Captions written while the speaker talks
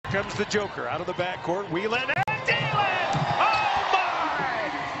comes the Joker out of the backcourt. Wheeling and dealing. Oh my!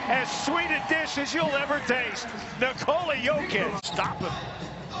 As sweet a dish as you'll ever taste. Nikola Jokic. Stop him.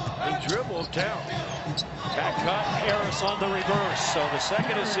 He dribbled down. Back cut. Harris on the reverse. So the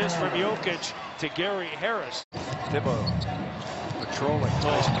second assist from Jokic to Gary Harris. Thibodeau patrolling.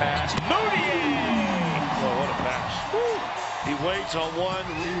 Nice pass. Moutier. Oh, what a pass. Woo. He waits on one,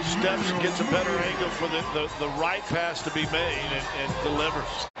 steps, gets a better angle for the right pass to be made, and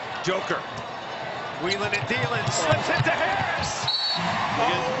delivers. Joker. Wheeling and dealing. Slips into Harris.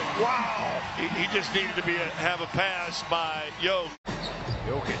 Oh, wow. He just needed to have a pass by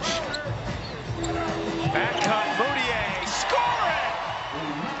Jokic. Back cut. Moutier. Score it.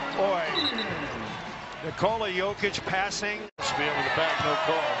 Boy. Nikola Jokic passing. Be able to back, no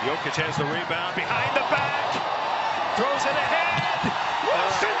call. Jokic has the rebound behind the back. Throws it ahead.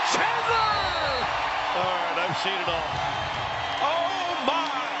 Wilson Chandler. All right, I've seen it all. Oh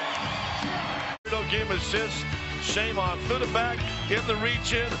my! Don't give him assist. Shame on through the back, in the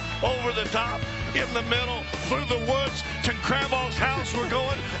reach in, over the top, in the middle, through the woods to Grandma's house. We're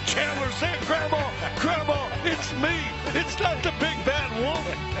going. Chandler said, "Grandma, Grandma, it's me. It's not the big bad wolf.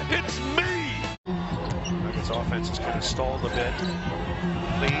 It's me." Nuggets offense is kind of stalled a bit.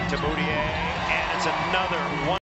 Lead to Moutier, and it's another one.